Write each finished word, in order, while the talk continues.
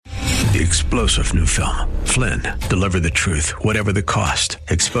the explosive new film, Flynn, Deliver the Truth, Whatever the Cost,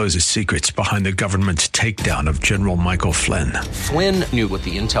 exposes secrets behind the government's takedown of General Michael Flynn. Flynn knew what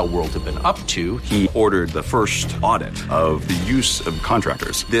the intel world had been up to. He ordered the first audit of the use of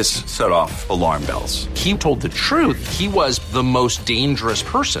contractors. This set off alarm bells. He told the truth. He was the most dangerous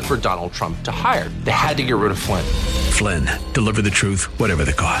person for Donald Trump to hire. They had to get rid of Flynn. Flynn, Deliver the Truth, Whatever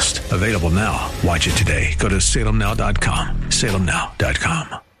the Cost. Available now. Watch it today. Go to salemnow.com.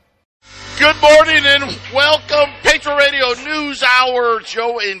 salemnow.com. Good morning and welcome. Patriot Radio News Hour.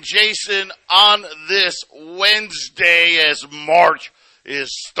 Joe and Jason on this Wednesday as March is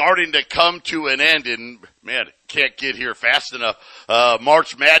starting to come to an end. And, man, can't get here fast enough.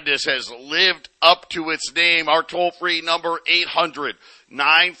 March Madness has lived up to its name. Our toll-free number,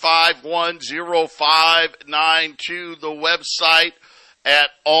 800-951-0592. The website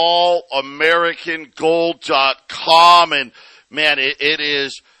at allamericangold.com. And, man, it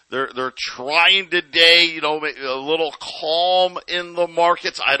is... They're trying today, a little calm in the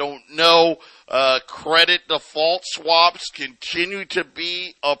markets. I don't know. Credit default swaps continue to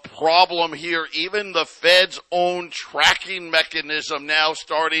be a problem here. Even the Fed's own tracking mechanism now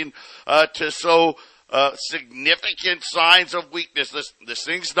starting to show significant signs of weakness. This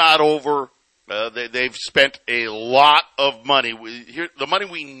thing's not over. They've spent a lot of money. The money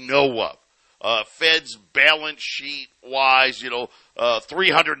we know of. Fed's balance sheet wise,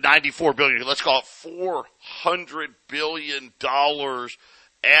 $394 billion. Let's call it $400 billion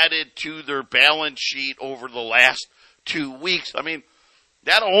added to their balance sheet over the last 2 weeks. I mean,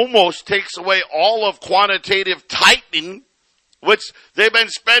 that almost takes away all of quantitative tightening, which they've been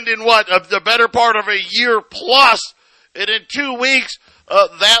spending the better part of a year plus. And in 2 weeks,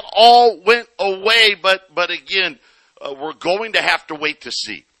 that all went away. But again, we're going to have to wait to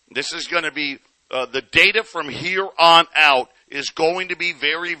see. This is going to be, the data from here on out is going to be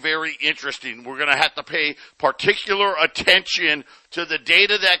very, very interesting. We're going to have to pay particular attention to the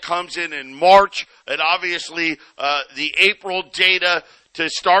data that comes in March and obviously the April data to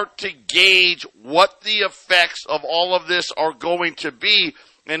start to gauge what the effects of all of this are going to be.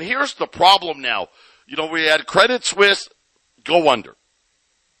 And here's the problem now. We had Credit Suisse go under.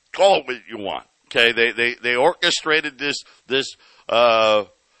 Call it what you want. Okay, they orchestrated this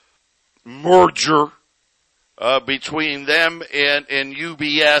merger between them and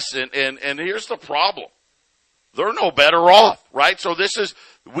UBS, and here's the problem. They're no better off, right? So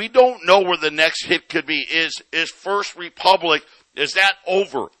we don't know where the next hit could be. Is First Republic, is that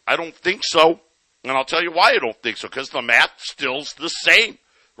over? I don't think so. And I'll tell you why I don't think so, because the math still's the same,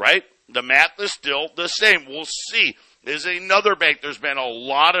 right? The math is still the same. We'll see. Is another bank. There's been a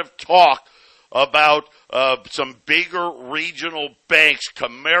lot of talk about some bigger regional banks,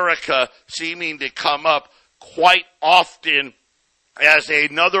 Comerica seeming to come up quite often as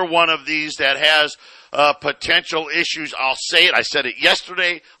another one of these that has potential issues. I'll say it. I said it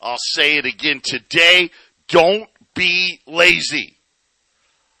yesterday. I'll say it again today. Don't be lazy.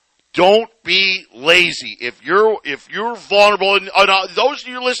 Don't be lazy. If you're vulnerable, and those of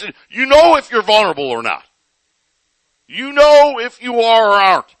you listening, you know if you're vulnerable or not. You know if you are or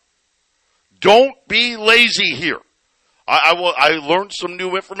aren't. Don't be lazy here. I learned some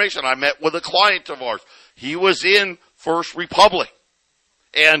new information. I met with a client of ours. He was in First Republic.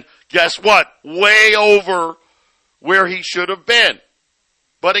 And guess what? Way over where he should have been.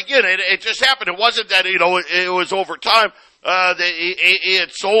 But again, it just happened. It wasn't that, it was over time. He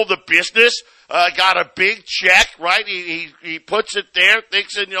had sold the business, got a big check, right? He puts it there,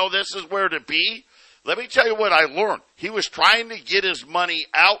 thinks, this is where to be. Let me tell you what I learned. He was trying to get his money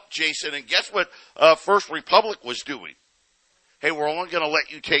out, Jason, and guess what First Republic was doing? Hey, we're only going to let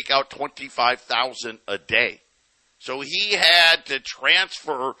you take out $25,000 a day. So he had to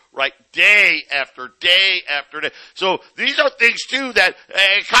transfer, right, day after day after day. So these are things, too, that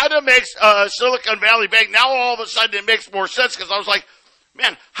it kind of makes Silicon Valley Bank, now all of a sudden it makes more sense, because I was like,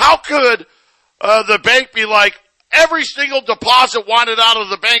 man, how could the bank be like, every single deposit wanted out of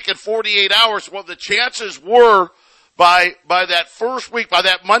the bank in 48 hours. Well, the chances were by that first week, by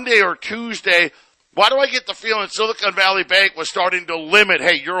that Monday or Tuesday, why do I get the feeling Silicon Valley Bank was starting to limit,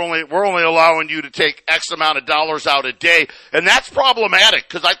 hey, we're only allowing you to take X amount of dollars out a day. And that's problematic,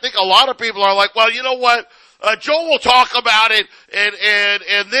 because I think a lot of people are like, well, you know what? Joe will talk about it, and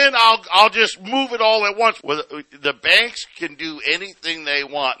then I'll just move it all at once. Well, the banks can do anything they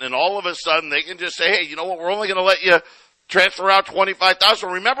want, and all of a sudden they can just say, hey, you know what? We're only going to let you transfer out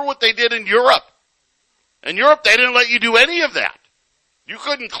 $25,000. Remember what they did in Europe? In Europe, they didn't let you do any of that. You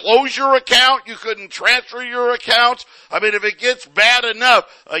couldn't close your account. You couldn't transfer your accounts. I mean, if it gets bad enough,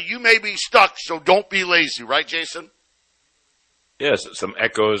 you may be stuck. So don't be lazy, right, Jason? Yes, some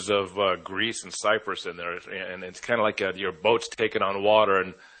echoes of Greece and Cyprus in there, and it's kind of like your boat's taking on water,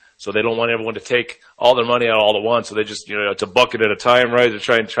 and so they don't want everyone to take all their money out all at once. So they just, it's a bucket at a time, right?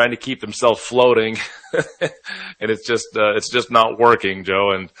 They're trying to keep themselves floating, and it's just not working, Joe.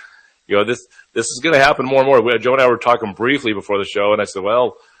 And this is going to happen more and more. Joe and I were talking briefly before the show, and I said,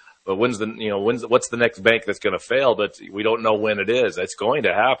 well, but what's the next bank that's going to fail? But we don't know when it is. It's going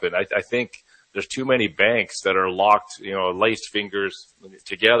to happen. I think there's too many banks that are locked, laced fingers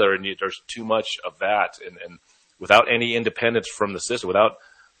together, and there's too much of that, and without any independence from the system, without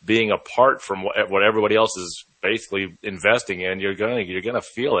being apart from what everybody else is basically investing in, you're gonna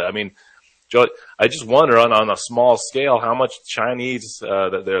feel it. I mean, Joe, I just wonder on a small scale how much Chinese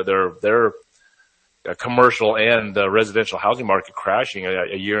their commercial and residential housing market crashing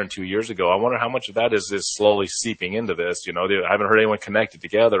a year and 2 years ago. I wonder how much of that is slowly seeping into this. I haven't heard anyone connected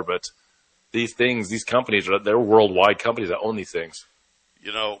together, but these companies they're worldwide companies that own these things.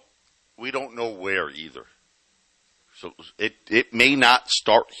 We don't know where either. So it may not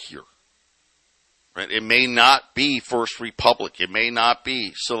start here, right? It may not be First Republic. It may not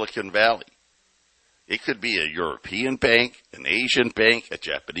be Silicon Valley. It could be a European bank, an Asian bank, a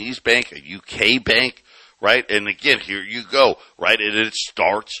Japanese bank, a UK bank, right? And again, here you go, right? And it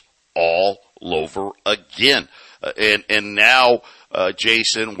starts all over again. And now,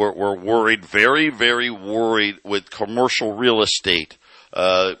 Jason, we're worried, very, very worried with commercial real estate.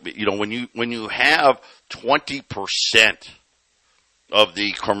 When you have 20% of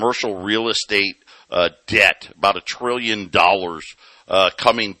the commercial real estate debt, about $1 trillion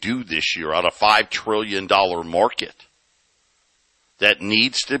coming due this year out of $5 trillion market that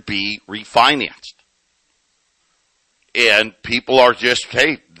needs to be refinanced. And people are just,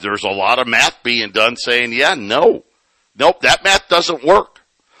 hey, there's a lot of math being done saying, nope, that math doesn't work.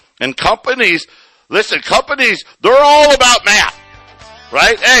 And companies, they're all about math,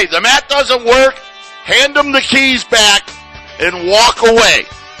 right? Hey, the math doesn't work. Hand them the keys back and walk away.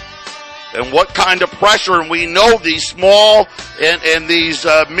 And what kind of pressure? And we know these small and these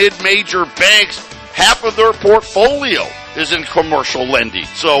mid-major banks, half of their portfolio is in commercial lending.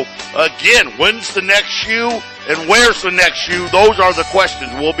 So, again, when's the next shoe and where's the next shoe? Those are the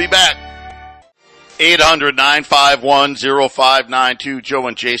questions. We'll be back. 800-951-0592. Joe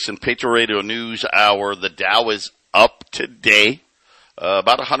and Jason, Patriot Radio News Hour. The Dow is up today.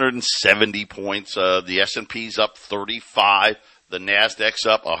 About 170 points. The S&P's up 35. The Nasdaq's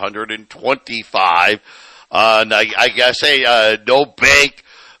up 125. And I guess, no bank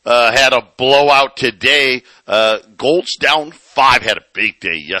had a blowout today. Gold's down 5. Had a big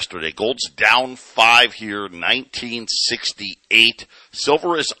day yesterday. Gold's down 5 here, 1968.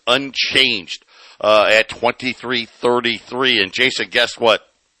 Silver is unchanged at 23.33. And Jason, guess what?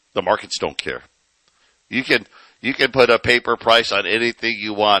 The markets don't care. You can put a paper price on anything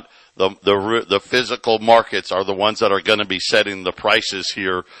you want. The physical markets are the ones that are going to be setting the prices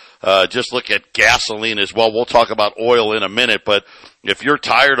here. Just look at gasoline as well. We'll talk about oil in a minute, but if you're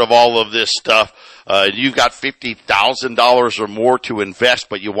tired of all of this stuff, you've got $50,000 or more to invest,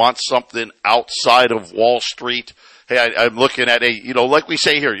 but you want something outside of Wall Street. Hey, I'm looking at like we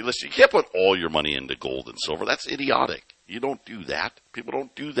say here, listen, you can't put all your money into gold and silver. That's idiotic. You don't do that. People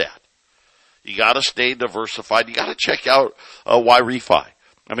don't do that. You got to stay diversified. You got to check out Y-Refi.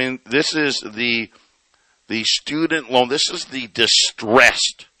 I mean, this is the student loan. This is the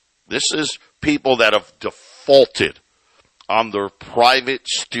distressed. This is people that have defaulted on their private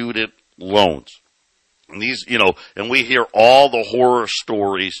student loans. And these, and we hear all the horror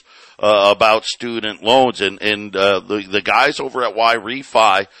stories about student loans. And the guys over at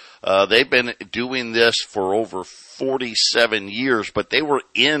Y-Refi, they've been doing this for over 47 years, but they were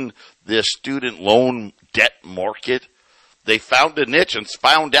in this student loan debt market. They found a niche and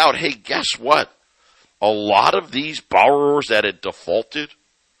found out, hey, guess what? A lot of these borrowers that had defaulted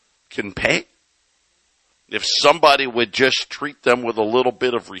can pay if somebody would just treat them with a little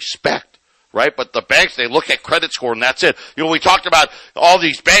bit of respect, right? But the banks, they look at credit score and that's it. We talked about all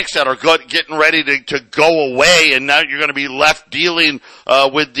these banks that are getting ready to go away, and now you're going to be left dealing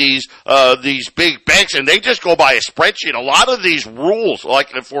with these big banks, and they just go by a spreadsheet. A lot of these rules,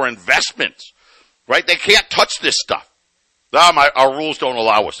 like for investments, right? They can't touch this stuff. Our rules don't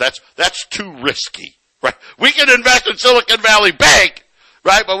allow us. That's too risky, right? We can invest in Silicon Valley Bank,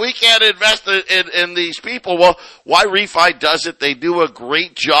 right? But we can't invest in these people. Well, Y-Refi does it. They do a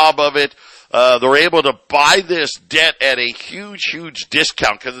great job of it. They're able to buy this debt at a huge, huge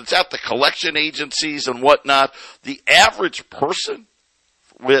discount because it's at the collection agencies and whatnot. The average person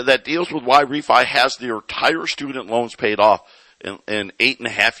that deals with Y-Refi has their entire student loans paid off in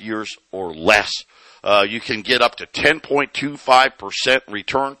 8.5 years or less. You can get up to 10.25%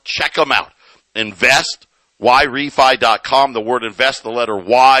 return. Check them out. Invest, yrefi.com, the word invest, the letter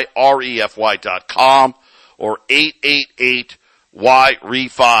Y, REFY.com, or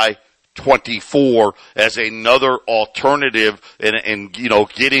 888-YREFI-24 as another alternative and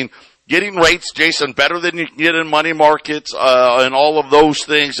getting rates, Jason, better than you can get in money markets, and all of those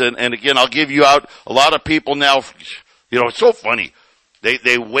things. And again, I'll give you out a lot of people now, it's so funny.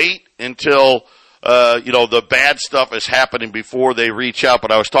 They wait until, the bad stuff is happening before they reach out.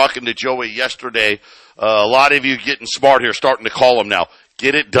 But I was talking to Joey yesterday. A lot of you getting smart here, starting to call them now.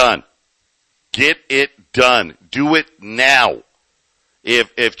 Get it done. Get it done. Do it now.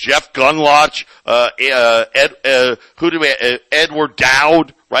 If Jeff Gunloch, Edward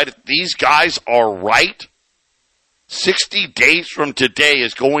Dowd, right? If these guys are right, 60 days from today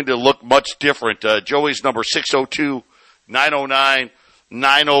is going to look much different. Joey's number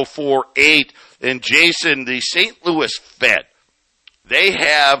 602-909-9048. And Jason, the St. Louis Fed, they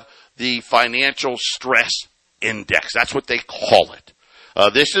have the financial stress index. That's what they call it.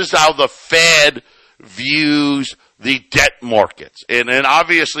 This is how the Fed views the debt markets. And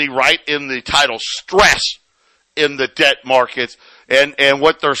obviously right in the title, stress in the debt markets. And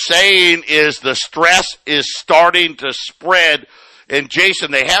what they're saying is the stress is starting to spread. And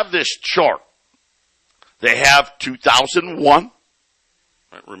Jason, they have this chart. They have 2001.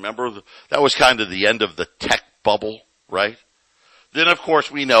 Remember, that was kind of the end of the tech bubble, right? Then, of course,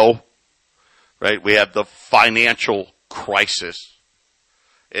 we know, right, we have the financial crisis.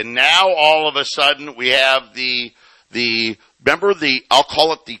 And now, all of a sudden, we have I'll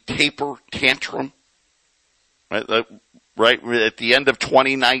call it the taper tantrum, right? Right, at the end of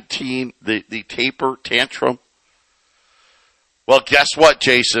 2019, the taper tantrum. Well, guess what,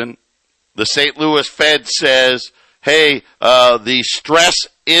 Jason? The St. Louis Fed says, hey, the stress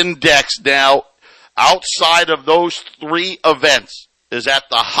index now, outside of those three events, is at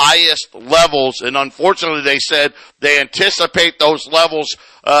the highest levels. And unfortunately, they said they anticipate those levels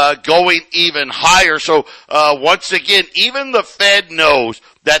going even higher. So once again, even the Fed knows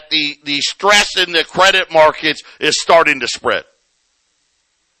that the stress in the credit markets is starting to spread.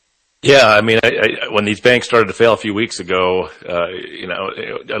 Yeah, I mean, when these banks started to fail a few weeks ago,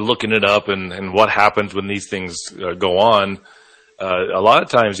 looking it up and what happens when these things go on, a lot of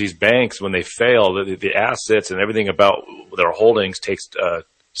times these banks, when they fail, the assets and everything about their holdings takes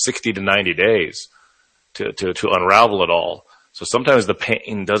 60 to 90 days to unravel it all. So sometimes the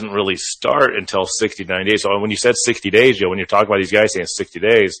pain doesn't really start until 60 to 90 days. So when you said 60 days, Joe, when you're talking about these guys saying 60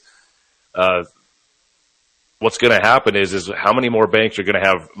 days, what's going to happen is how many more banks are going to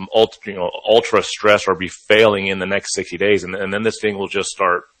have ultra stress or be failing in the next 60 days, and then this thing will just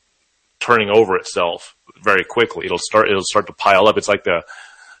start turning over itself very quickly. It'll start to pile up. It's like the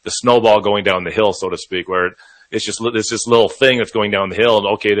snowball going down the hill, so to speak, where it's this little thing that's going down the hill. And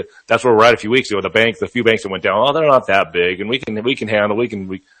okay, that's where we're at a few weeks ago. The few banks that went down, they're not that big, and we can handle, we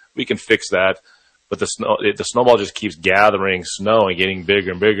can fix that. But the snowball just keeps gathering snow and getting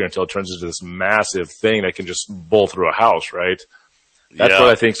bigger and bigger until it turns into this massive thing that can just bowl through a house, right? That's what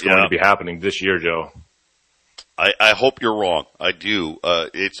I think is going to be happening this year, Joe. I hope you're wrong. I do.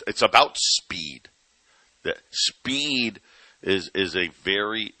 It's about speed. That speed is a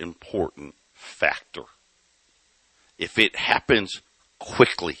very important factor. If it happens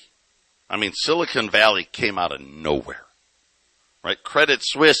quickly, I mean, Silicon Valley came out of nowhere. Right, Credit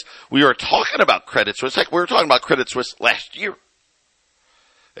Suisse. We were talking about Credit Suisse, like we were talking about Credit Suisse last year,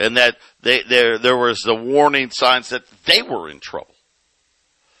 and that there was the warning signs that they were in trouble.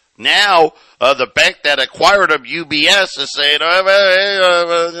 Now, the bank that acquired them, UBS, is saying,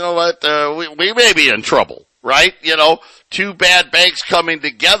 you know what, we may be in trouble, right? Two bad banks coming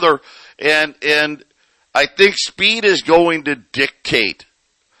together, and I think speed is going to dictate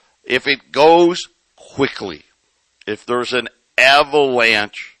if it goes quickly. If there's an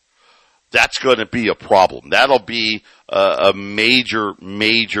avalanche, that's going to be a problem. That'll be a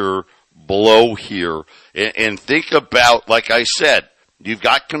major blow here. And think about, like I said, you've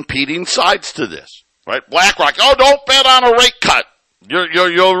got competing sides to this, right? BlackRock, don't bet on a rate cut.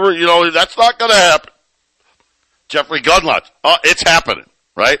 That's not going to happen. Jeffrey Gunloch, it's happening,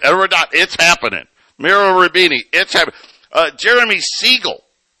 right? Edward Dot, it's happening. Mira Rubini, it's happening. Jeremy Siegel,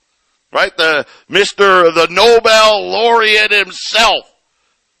 right? The Nobel laureate himself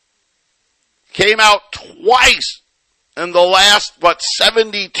came out twice in the last,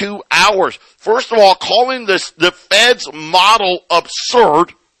 72 hours. First of all, calling the Fed's model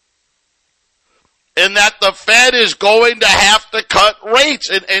absurd, and that the Fed is going to have to cut rates.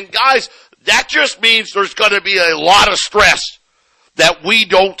 And guys, that just means there's going to be a lot of stress that we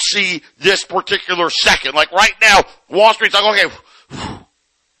don't see this particular second. Like right now, Wall Street's like, okay,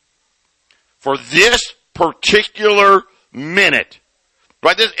 for this particular minute,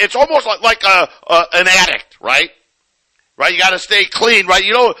 right? It's almost like an addict, right? Right? You got to stay clean, right?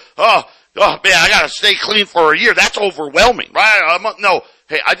 You know, oh man, I got to stay clean for a year. That's overwhelming, right? No,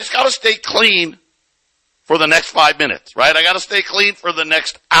 hey, I just got to stay clean for the next 5 minutes, right? I got to stay clean for the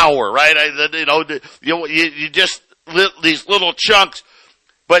next hour, right? You just these little chunks,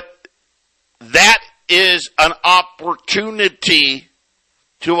 but that is an opportunity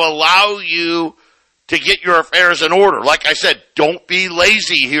to allow you to get your affairs in order. Like I said, don't be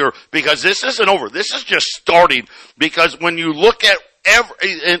lazy here, because this isn't over. This is just starting, because when you look at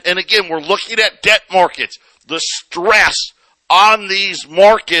and again, we're looking at debt markets, the stress on these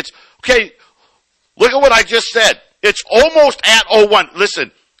markets. Okay, look at what I just said. It's almost at 01.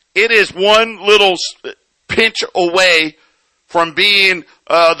 Listen, it is one little pinch away from being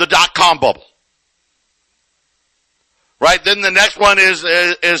the dot-com bubble. Right? Then the next one is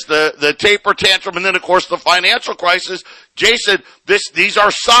the taper tantrum, and then of course the financial crisis. Jason, these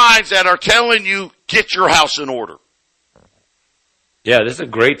are signs that are telling you, get your house in order. Yeah, this is a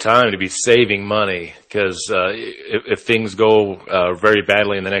great time to be saving money, because if things go very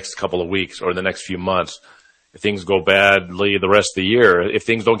badly in the next couple of weeks or the next few months, if things go badly the rest of the year, if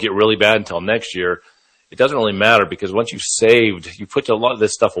things don't get really bad until next year, it doesn't really matter, because once you've saved, you put a lot of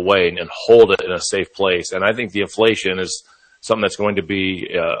this stuff away and hold it in a safe place. And I think the inflation is something that's going to be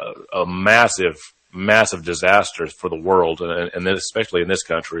a massive, massive disaster for the world, and especially in this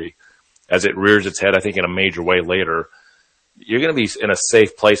country, as it rears its head, I think, in a major way later. You're going to be in a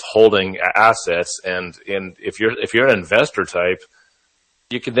safe place holding assets, and if you're an investor type,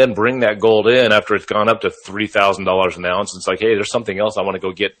 you can then bring that gold in after it's gone up to $3,000 an ounce. It's like, hey, there's something else I want to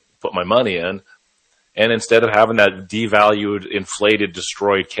go put my money in. And instead of having that devalued, inflated,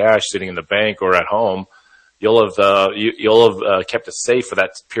 destroyed cash sitting in the bank or at home, you'll have kept it safe for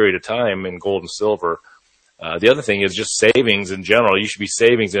that period of time in gold and silver. The other thing is just savings in general. You should be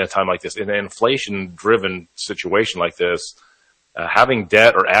savings in a time like this. In an inflation-driven situation like this, having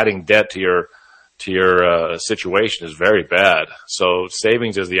debt or adding debt to your situation is very bad. So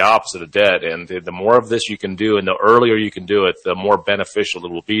savings is the opposite of debt, and the more of this you can do, and the earlier you can do it, the more beneficial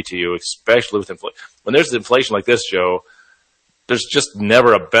it will be to you, especially with inflation. When there's inflation like this, Joe, there's just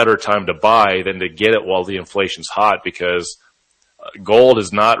never a better time to buy than to get it while the inflation's hot, because gold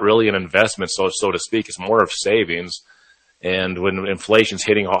is not really an investment, so to speak. It's more of savings. And when inflation's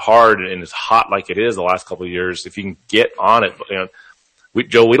hitting hard and it's hot like it is the last couple of years, if you can get on it,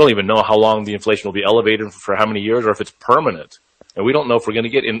 Joe, we don't even know how long the inflation will be elevated for how many years, or if it's permanent. And we don't know if we're going to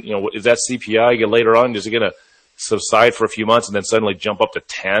get in, is that CPI get later on, is it going to subside for a few months and then suddenly jump up to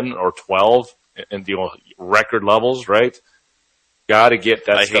 10 or 12 and record levels, right? Got to get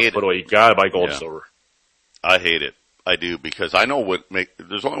that stuff put away. You got to buy gold and silver. I hate it. I do, because I know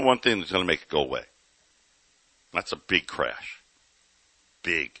there's only one thing that's going to make it go away. That's a big crash.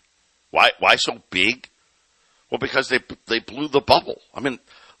 Big. Why so big? Well, because they blew the bubble. I mean,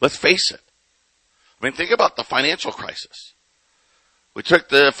 let's face it. I mean, think about the financial crisis. We took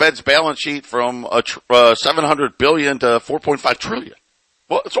the Fed's balance sheet from $700 billion to $4.5 trillion.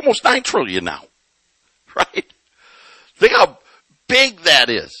 Well, it's almost $9 trillion now, right? Think how big that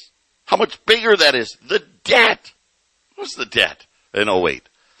is. How much bigger that is. The debt. What's the debt in 08?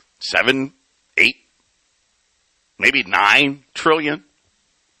 7, 8, maybe 9 trillion,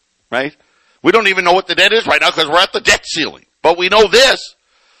 right? We don't even know what the debt is right now because we're at the debt ceiling. But we know this.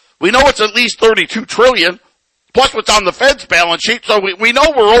 We know it's at least 32 trillion, plus what's on the Fed's balance sheet, so we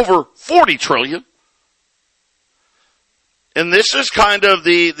know we're over 40 trillion. And this is kind of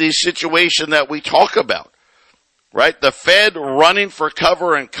the situation that we talk about. Right? The Fed running for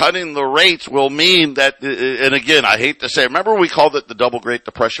cover and cutting the rates will mean that, and again, I hate to say, remember we called it the Double Great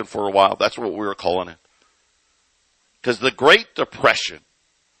Depression for a while? That's what we were calling it. Because the Great Depression,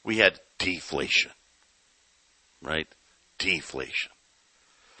 we had deflation. Right? Deflation.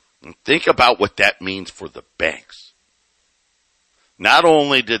 And think about what that means for the banks. Not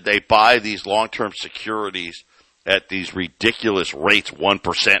only did they buy these long-term securities at these ridiculous rates, 1%,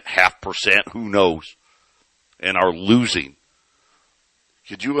 0.5%, who knows, and are losing.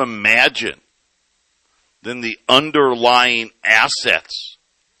 Could you imagine then the underlying assets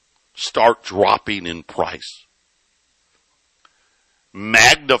start dropping in price,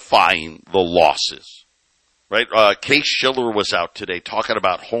 magnifying the losses, right? Case Shiller was out today talking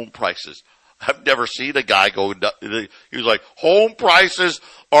about home prices. I've never seen a guy go, he was like, home prices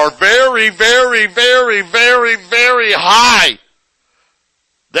are very, very, very, very, very high.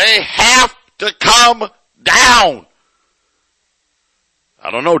 They have to come down. I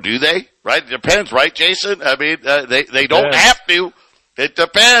don't know. Do they? Right? It depends, right, Jason? I mean, they don't have to. It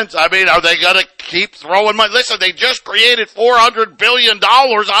depends. I mean, are they going to keep throwing money? Listen, they just created $400 billion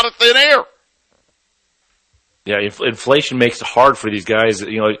out of thin air. Yeah, inflation makes it hard for these guys.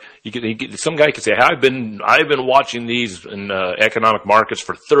 You know, some guy could say, "I've been watching these in economic markets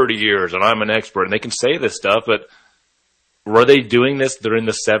for 30 years, and I'm an expert." And they can say this stuff, but were they doing this during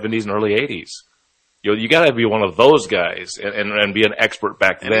the 70s and early 80s? You got to be one of those guys and be an expert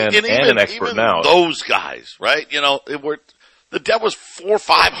back then and an expert now. Those guys, right? You know, the debt was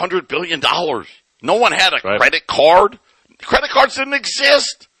 $400-500 billion. No one had a credit card. Credit cards didn't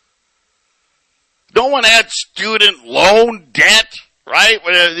exist. No one had student loan debt, right?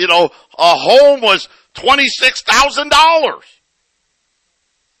 You know, a home was $26,000.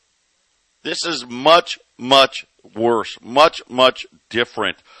 This is much, much worse, much, much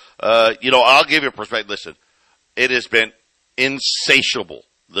different. You know, I'll give you a perspective. Listen, it has been insatiable.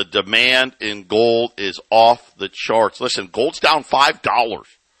 The demand in gold is off the charts. Listen, gold's down $5.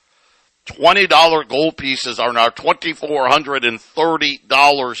 $20 gold pieces are now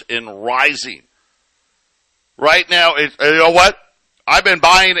 $2,430 and rising. Right now, you know what? I've been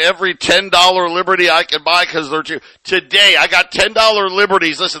buying every $10 Liberty I can buy because they're cheap. Today, I got $10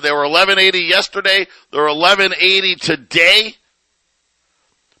 Liberties. Listen, they were $11.80 yesterday. They're $11.80 today.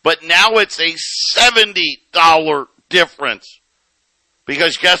 But now it's a $70 difference.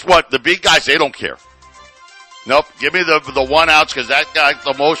 Because guess what? The big guys, they don't care. Nope. Give me the 1 ounce because that got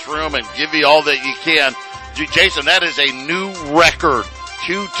the most room and give me all that you can. Jason, that is a new record.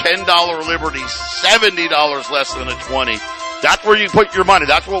 2 $10 Liberties, $70 less than a 20. That's where you put your money.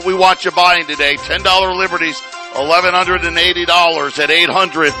 That's what we want you buying today. $10 Liberties, $1,180 at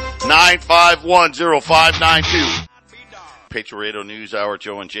 800-951-0592. Patriot Radio News Hour,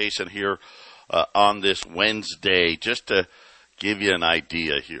 Joe and Jason here on this Wednesday. Just to give you an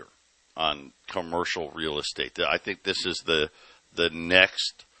idea here on commercial real estate. I think this is the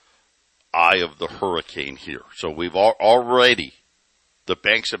next eye of the hurricane here. So we've already, the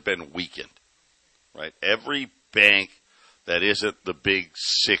banks have been weakened, right? Every bank that isn't the big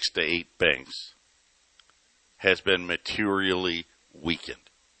 6 to 8 banks has been materially weakened.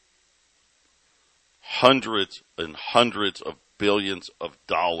 Hundreds and hundreds of billions of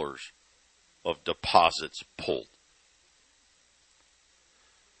dollars of deposits pulled.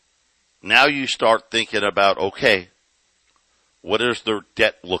 Now you start thinking about, okay, what does their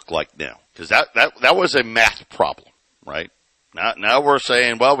debt look like now? Because that was a math problem, right? Now we're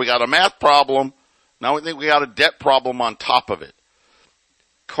saying, well, we got a math problem. Now we think we got a debt problem on top of it.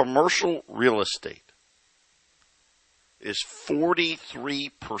 Commercial real estate is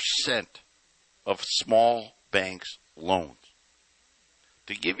 43% of small banks' loans.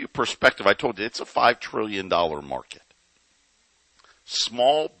 To give you perspective, I told you it's a $5 trillion market.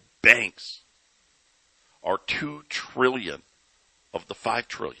 Small banks are $2 trillion of the $5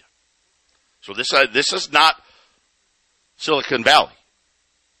 trillion. So this is not Silicon Valley.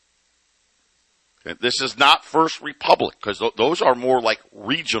 This is not First Republic, because those are more like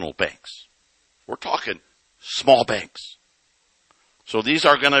regional banks. We're talking small banks. So these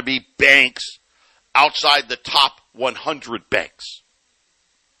are going to be banks outside the top 100 banks.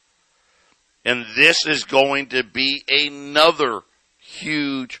 And this is going to be another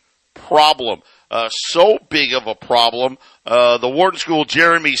huge problem. So big of a problem, the Wharton School,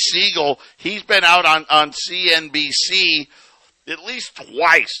 Jeremy Siegel, he's been out on CNBC at least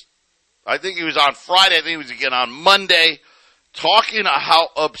twice. I think he was on Friday, I think he was again on Monday, talking about how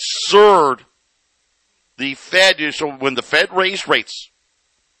absurd the Fed is. So when the Fed raised rates,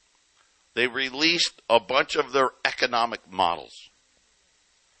 they released a bunch of their economic models.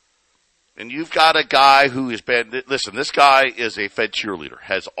 And you've got a guy who has been, listen, this guy is a Fed cheerleader,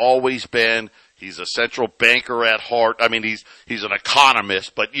 has always been. He's a central banker at heart. I mean, he's an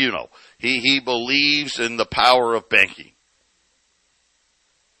economist, but you know, he believes in the power of banking.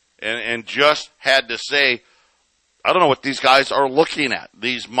 And just had to say, I don't know what these guys are looking at.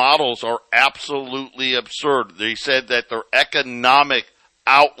 These models are absolutely absurd. They said that their economic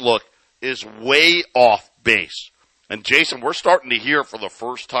outlook is way off base. And Jason, we're starting to hear for the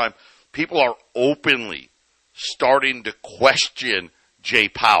first time, people are openly starting to question Jay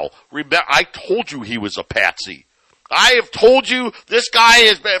Powell. Remember, I told you he was a patsy. I have told you this guy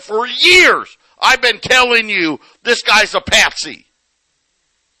has been, for years, I've been telling you this guy's a patsy.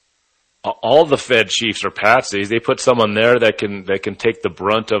 All the Fed chiefs are patsies. They put someone there that can take the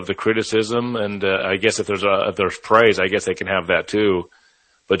brunt of the criticism, and I guess if there's praise, I guess they can have that too.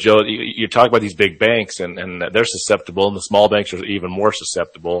 But Joe, you talk about these big banks, and they're susceptible, and the small banks are even more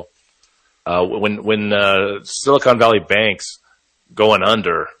susceptible. When Silicon Valley banks going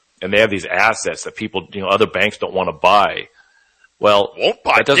under, and they have these assets that people, other banks don't want to buy. Well, won't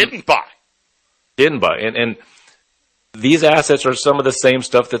buy, didn't buy. And these assets are some of the same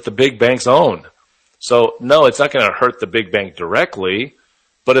stuff that the big banks own. So no, it's not going to hurt the big bank directly.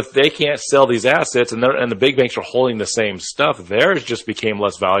 But if they can't sell these assets and the big banks are holding the same stuff, theirs just became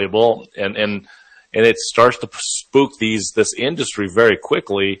less valuable, and it starts to spook this industry very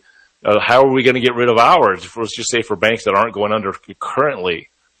quickly. How are we going to get rid of ours? Let's just say for banks that aren't going under currently.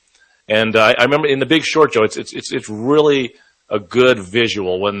 And I remember in The Big Short, Joe, it's really a good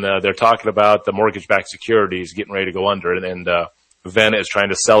visual when they're talking about the mortgage-backed securities getting ready to go under, and Venn is trying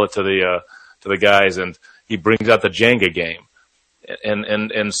to sell it to the guys, and he brings out the Jenga game.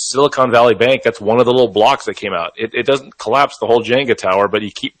 And Silicon Valley Bank, that's one of the little blocks that came out. It doesn't collapse the whole Jenga tower, but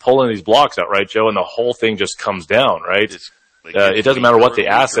you keep pulling these blocks out, right, Joe? And the whole thing just comes down, right? It doesn't matter what the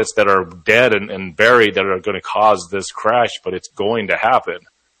assets that are dead and buried that are going to cause this crash, but it's going to happen.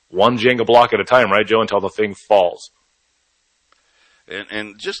 One Jenga block at a time, right, Joe, until the thing falls.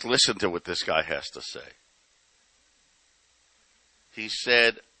 And just listen to what this guy has to say. He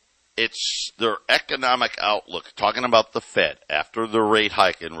said, it's their economic outlook, talking about the Fed, after the rate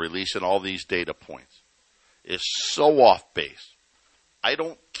hike and releasing all these data points, is so off base. I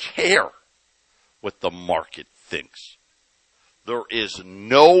don't care what the market thinks. There is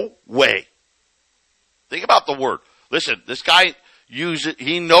no way. Think about the word. Listen, this guy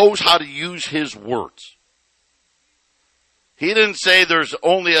he knows how to use his words. He didn't say there's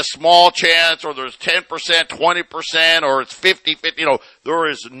only a small chance or there's 10%, 20%, or it's 50-50. There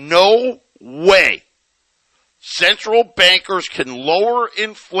is no way central bankers can lower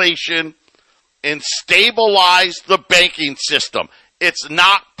inflation and stabilize the banking system. It's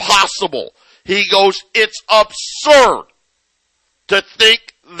not possible. He goes, it's absurd to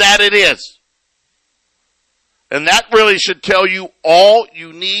think that it is. And that really should tell you all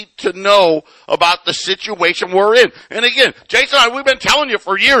you need to know about the situation we're in. And again, Jason and I, we've been telling you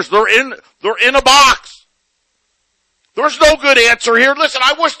for years, they're in a box. There's no good answer here. Listen,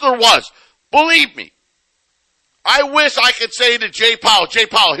 I wish there was. Believe me. I wish I could say to Jay Powell,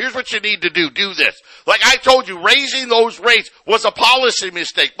 here's what you need to do. Do this. Like I told you, raising those rates was a policy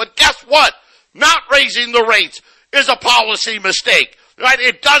mistake. But guess what? Not raising the rates is a policy mistake. Right?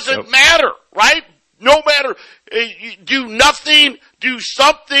 It doesn't matter, right? No matter, do nothing, do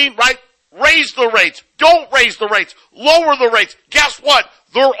something, right? Raise the rates. Don't raise the rates. Lower the rates. Guess what?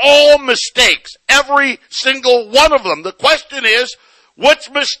 They're all mistakes. Every single one of them. The question is,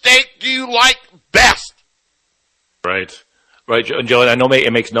 which mistake do you like best? Right, Joe. I know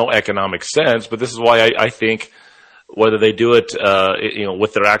it makes no economic sense, but this is why I think whether they do it,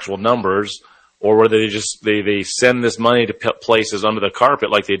 with their actual numbers, or whether they send this money to places under the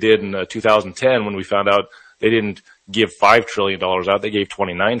carpet like they did in 2010 when we found out they didn't give $5 trillion out, they gave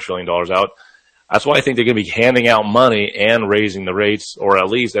 $29 trillion out. That's why I think they're going to be handing out money and raising the rates, or at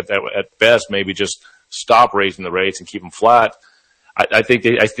least at best maybe just stop raising the rates and keep them flat. I think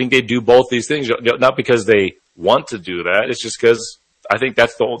they do both these things, not because they want to do that. It's just because I think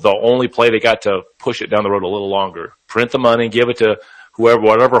that's the only play they got to push it down the road a little longer. Print the money, give it to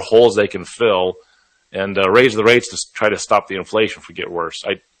whatever holes they can fill, and raise the rates to try to stop the inflation from getting worse.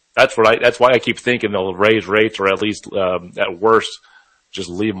 That's why I keep thinking they'll raise rates, or at least at worst just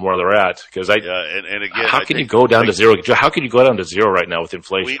leave them where they're at. Because and again, how can you go down to zero? How can you go down to zero right now with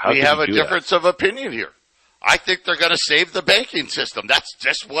inflation? We have a difference of opinion here. I think they're going to save the banking system. That's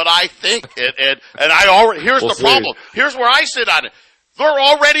just what I think. And I already, here's the problem. Here's where I sit on it. They're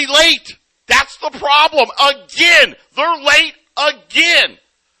already late. That's the problem. Again, they're late again.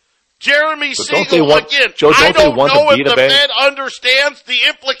 Jeremy Siegel again. Joe, I don't know if the Fed understands the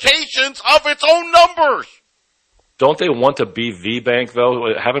implications of its own numbers. Don't they want to be the bank,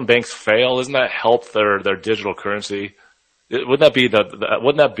 though? Having banks fail, doesn't that help their digital currency? Wouldn't that be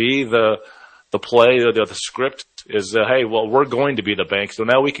the play, the script is, hey, well, we're going to be the bank, so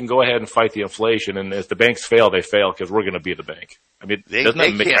now we can go ahead and fight the inflation, and if the banks fail, they fail because we're going to be the bank. I mean, doesn't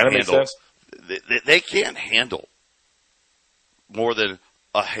that make sense? They can't handle more than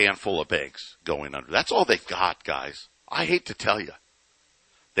a handful of banks going under. That's all they've got, guys. I hate to tell you.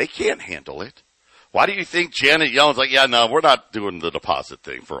 They can't handle it. Why do you think Janet Yellen's like, yeah, no, we're not doing the deposit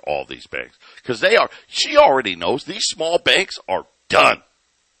thing for all these banks? Because she already knows these small banks are done.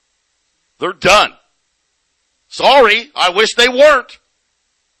 They're done. Sorry, I wish they weren't.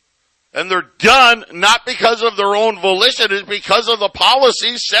 And they're done not because of their own volition, it's because of the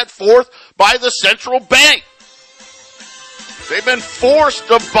policies set forth by the central bank. They've been forced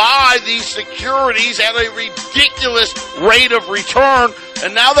to buy these securities at a ridiculous rate of return.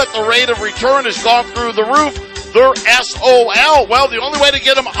 And now that the rate of return has gone through the roof, They're SOL. Well, the only way to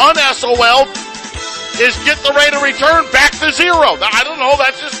get them un-SOL is get the rate of return back to zero. Now, I don't know.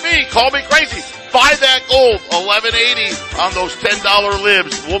 That's just me. Call me crazy. Buy that gold. $11.80 on those $10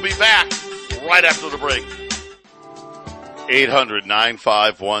 libs. We'll be back right after the break.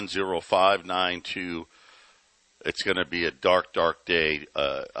 800-951-0592. It's going to be a dark, dark day.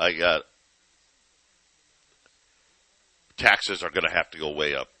 Taxes are going to have to go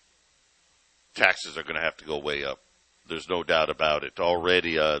way up. Taxes are going to have to go way up. There's no doubt about it.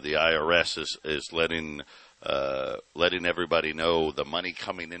 Already, the IRS is letting everybody know the money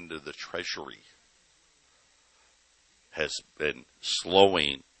coming into the Treasury has been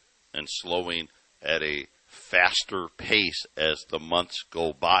slowing at a faster pace as the months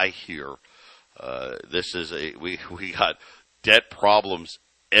go by here. We got debt problems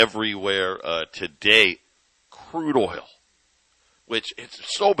everywhere today. Crude oil, which it's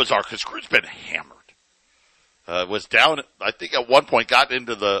so bizarre because crude's been hammered. Was down, I think at one point got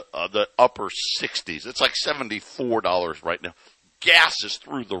into the upper 60s. It's like $74 right now. Gas is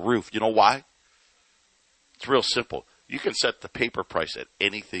through the roof. You know why? It's real simple. You can set the paper price at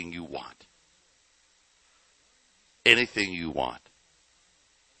anything you want. Anything you want.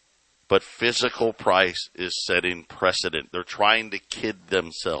 But physical price is setting precedent. They're trying to kid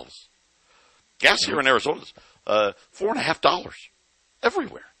themselves. Gas here in Arizona is $4.50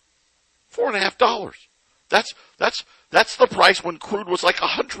 everywhere. $4.50. That's the price when crude was like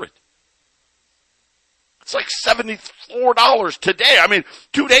 $100. It's like $74 today. I mean,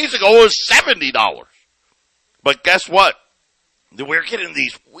 2 days ago it was $70. But guess what? We're getting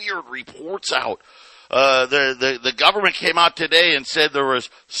these weird reports out. The government came out today and said there was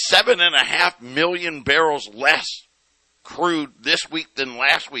 7.5 million barrels less crude this week than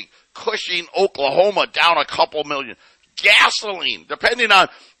last week. Cushing, Oklahoma, down a couple million. Gasoline, depending on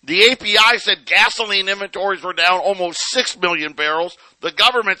the API said gasoline inventories were down almost 6 million barrels. The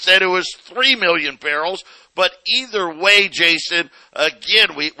government said it was 3 million barrels. But either way, Jason,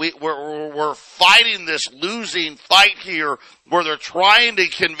 again, we're fighting this losing fight here where they're trying to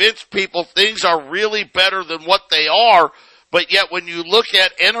convince people things are really better than what they are. But yet when you look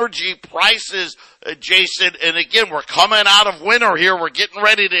at energy prices, Jason, and again, we're coming out of winter here. We're getting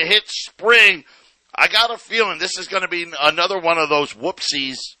ready to hit spring. I got a feeling this is going to be another one of those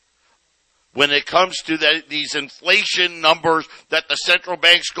whoopsies when it comes to these inflation numbers that the central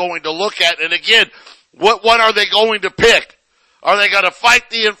bank's going to look at. And again, what one are they going to pick? Are they going to fight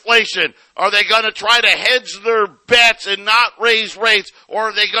the inflation? Are they going to try to hedge their bets and not raise rates? Or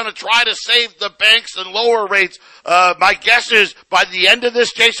are they going to try to save the banks and lower rates? My guess is by the end of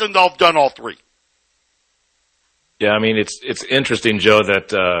this, Jason, they'll have done all three. Yeah, I mean, it's interesting, Joe,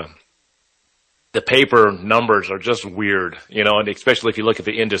 that the paper numbers are just weird, you know, and especially if you look at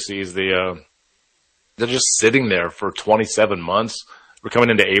the indices, they're just sitting there for 27 months. We're coming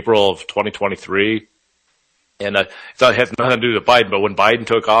into April of 2023. And it has nothing to do with Biden, but when Biden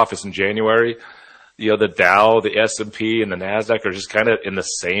took office in January, you know, the Dow, the S&P, and the NASDAQ are just kind of in the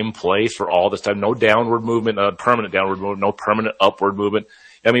same place for all this time. No downward movement, permanent downward movement, no permanent upward movement.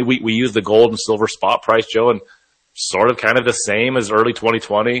 I mean, we use the gold and silver spot price, Joe, and sort of kind of the same as early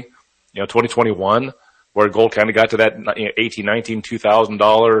 2020, you know, 2021, where gold kind of got to that $18,000, $19,000,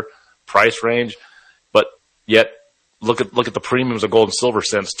 $2,000 price range. But yet, look at the premiums of gold and silver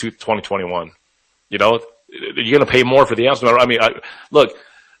since 2021. You know, you're going to pay more for the ounce. I mean, look,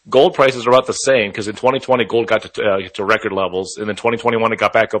 gold prices are about the same because in 2020 gold got to record levels, and in 2021 it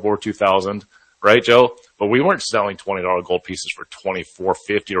got back up over 2,000, right, Joe? But we weren't selling $20 gold pieces for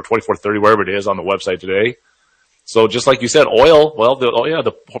 $24.50 or $24.30, wherever it is on the website today. So just like you said, oil, well,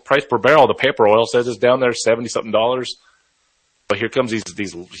 the price per barrel, the paper oil says it's down there $70-something. But here comes these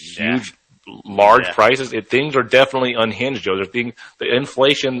huge, large prices. Things are definitely unhinged, Joe. The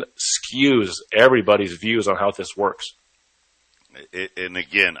inflation skews everybody's views on how this works. And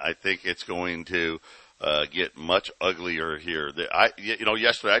again, I think it's going to get much uglier here.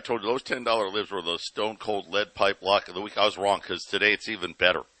 Yesterday I told you those $10 libs were the stone cold lead pipe lock of the week. I was wrong because today it's even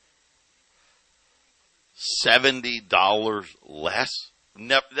better. $70 less?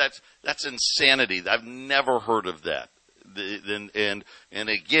 That's insanity. I've never heard of that. And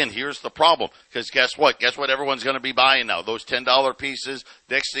again, here's the problem. Because guess what? Guess what everyone's going to be buying now? Those $10 pieces.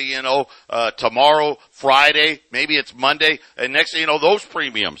 Next thing you know, tomorrow, Friday, maybe it's Monday, and next thing you know, those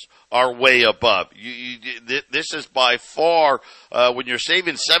premiums are way above. This is by far, when you're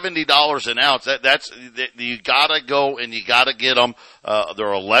saving $70 an ounce, you gotta go and you gotta get them. They're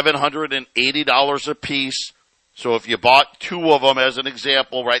 $1,180 a piece. So if you bought two of them as an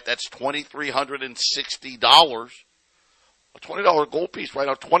example, right, that's $2,360. A $20 gold piece right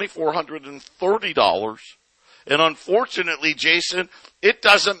now, $2,430. And unfortunately, Jason, it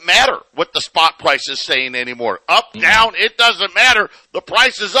doesn't matter what the spot price is saying anymore. Up, down, it doesn't matter. The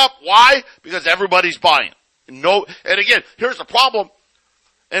price is up. Why? Because everybody's buying. No, and again, here's the problem.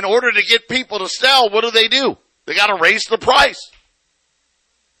 In order to get people to sell, what do? They got to raise the price.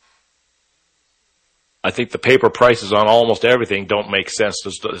 I think the paper prices on almost everything don't make sense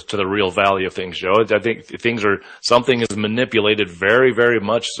to the real value of things, Joe. I think something is manipulated very, very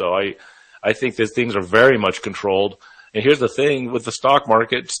much so. I think that things are very much controlled. And here's the thing, with the stock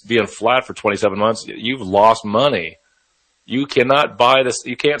market being flat for 27 months, you've lost money. You cannot buy this,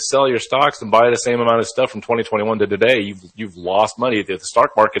 you can't sell your stocks and buy the same amount of stuff from 2021 to today. You've lost money. The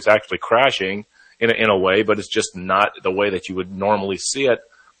stock market's actually crashing in a way, but it's just not the way that you would normally see it.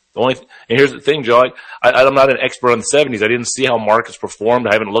 And here's the thing, Joe, I'm not an expert on the 70s. I didn't see how markets performed.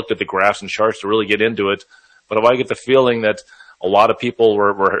 I haven't looked at the graphs and charts to really get into it. But if I get the feeling that a lot of people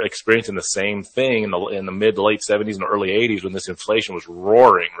were experiencing the same thing in the mid to late 70s and early 80s when this inflation was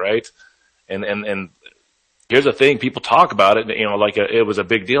roaring, right? And here's the thing, people talk about it, like it was a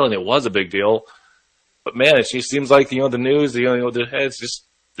big deal, and it was a big deal. But man, it just seems like, the news, it's just,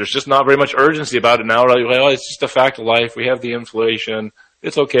 there's just not very much urgency about it now. Like, well, it's just a fact of life. We have the inflation.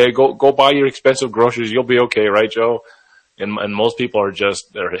 It's okay. Go buy your expensive groceries. You'll be okay, right, Joe? And most people are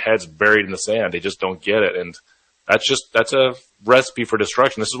just, their heads buried in the sand. They just don't get it. And that's a recipe for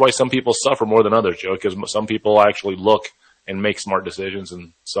destruction. This is why some people suffer more than others, Joe, because some people actually look and make smart decisions,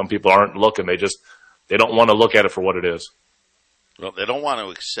 and some people aren't looking. They don't want to look at it for what it is. Well, they don't want to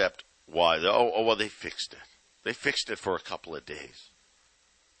accept why. Well, they fixed it. They fixed it for a couple of days.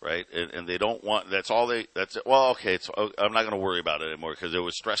 Right, and they don't want. Well, okay. I'm not going to worry about it anymore because it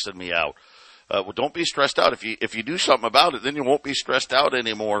was stressing me out. Well, don't be stressed out. If you do something about it, then you won't be stressed out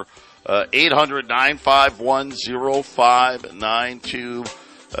anymore. 800-951-0592.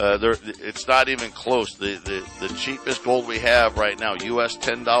 It's not even close. The cheapest gold we have right now, U.S.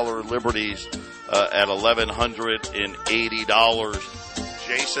 $10 Liberties at $1,180.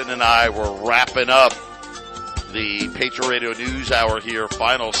 Jason and I were wrapping up the Patriot Radio News Hour here,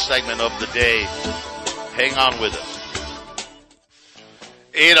 final segment of the day. Hang on with us.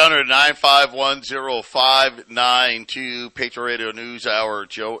 800-951-0592, Patriot Radio News Hour,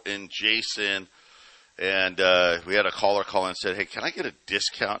 Joe and Jason. And we had a caller call and said, hey, can I get a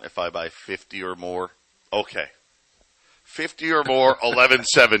discount if I buy 50 or more? Okay. 50 or more,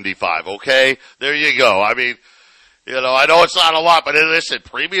 $11.75, okay? There you go. I mean, I know it's not a lot, but listen,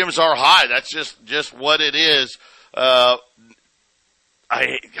 premiums are high. That's just what it is.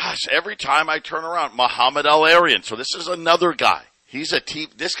 Every time I turn around, Muhammad Al-Arian. So this is another guy.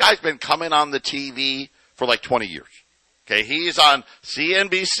 This guy's been coming on the TV for like 20 years. Okay. He's on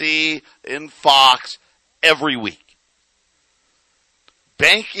CNBC and Fox every week.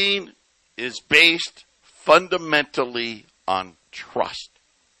 Banking is based fundamentally on trust.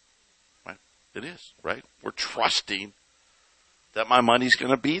 It is, right? We're trusting that my money's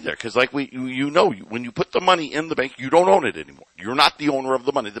going to be there. Because like when you put the money in the bank, you don't own it anymore. You're not the owner of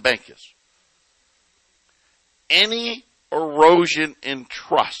the money. The bank is. Any erosion in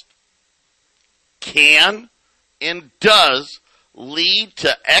trust can and does lead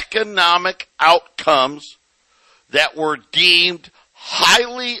to economic outcomes that were deemed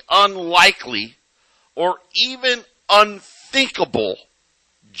highly unlikely or even unthinkable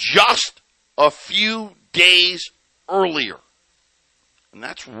just a few days earlier. And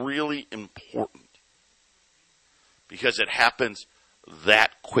that's really important because it happens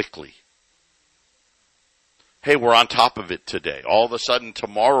that quickly. Hey, we're on top of it today. All of a sudden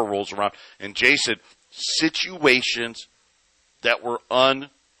tomorrow rolls around and Jason, situations that were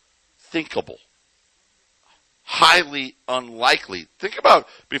unthinkable, highly unlikely. Think about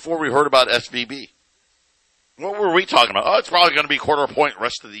before we heard about SVB. What were we talking about? Oh, it's probably going to be quarter point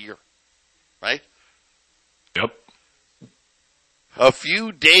rest of the year. Right? Yep. A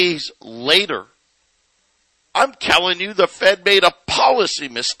few days later, I'm telling you, the Fed made a policy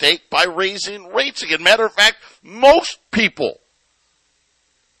mistake by raising rates again. Matter of fact, most people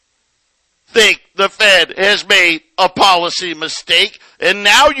think the Fed has made a policy mistake, and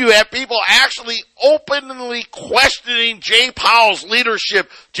now you have people actually openly questioning Jay Powell's leadership.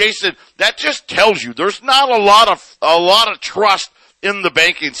 Jason, that just tells you there's not a lot of trust in the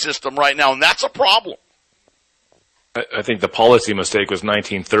banking system right now, and that's a problem. I think the policy mistake was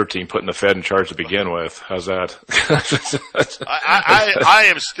 1913, putting the Fed in charge to begin with. How's that? I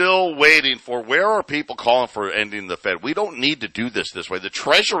am still waiting for where are people calling for ending the Fed. We don't need to do this way. The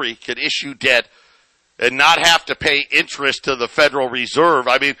Treasury could issue debt and not have to pay interest to the Federal Reserve.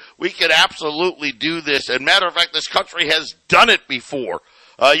 I mean, we could absolutely do this. And matter of fact, this country has done it before.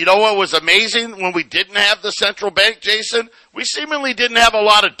 You know what was amazing when we didn't have the central bank, Jason? We seemingly didn't have a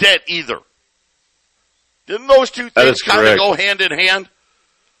lot of debt either. Didn't those two things kind of go hand in hand?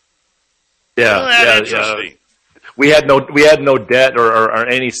 Yeah, interesting. We had no debt or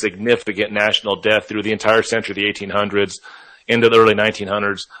any significant national debt through the entire century, the 1800s into the early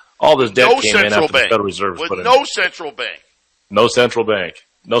 1900s. All this debt came in after the Federal Reserve was put in. No central bank. No central bank.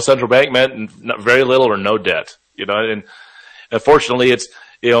 No central bank meant very little or no debt. And unfortunately, it's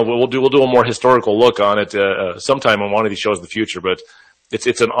we'll do a more historical look on it sometime on one of these shows in the future. But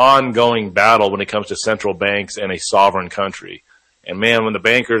it's an ongoing battle when it comes to central banks and a sovereign country. And man, when the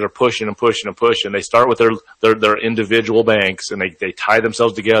bankers are pushing and pushing and pushing, they start with their individual banks and they tie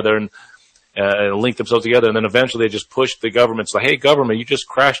themselves together and link themselves together, and then eventually they just push the government. It's like, hey, government, you just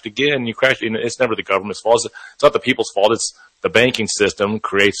crashed again. You crashed. And it's never the government's fault. It's not the people's fault. It's the banking system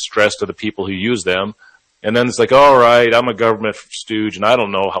creates stress to the people who use them. And then it's like, all right, I'm a government stooge, and I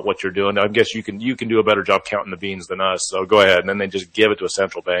don't know what you're doing. I guess you can do a better job counting the beans than us. So go ahead. And then they just give it to a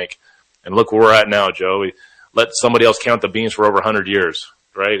central bank. And look where we're at now, Joe. We let somebody else count the beans for over 100 years.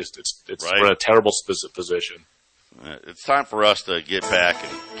 Right? It's right. We're in a terrible position. It's time for us to get back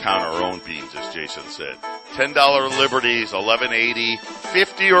and count our own beans, as Jason said. $10 liberties, $11.80,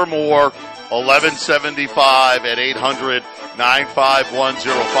 50 or more, $11.75 at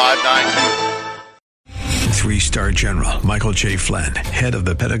 800-951-0592. 3-star General Michael J. Flynn, head of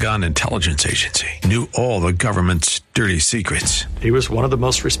the Pentagon Intelligence Agency, knew all the government's dirty secrets. He was one of the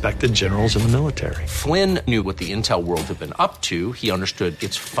most respected generals in the military. Flynn knew what the intel world had been up to. He understood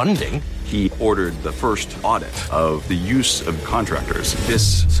its funding. He ordered the first audit of the use of contractors.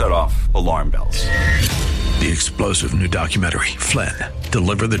 This set off alarm bells. The explosive new documentary, Flynn,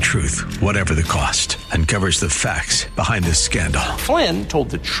 Deliver the Truth, Whatever the Cost, uncovers the facts behind this scandal. Flynn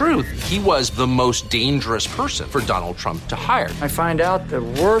told the truth. He was the most dangerous person for Donald Trump to hire. I find out the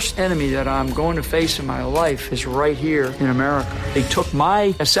worst enemy that I'm going to face in my life is right here in America. They took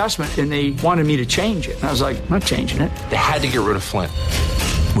my assessment and they wanted me to change it. And I was like, I'm not changing it. They had to get rid of Flynn.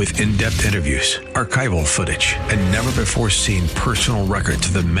 With in-depth interviews, archival footage, and never-before-seen personal records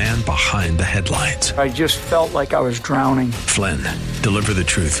of the man behind the headlines. I just felt like I was drowning. Flynn, Deliver the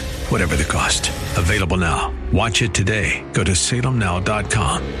Truth, Whatever the Cost. Available now. Watch it today. Go to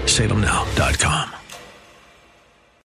salemnow.com. salemnow.com.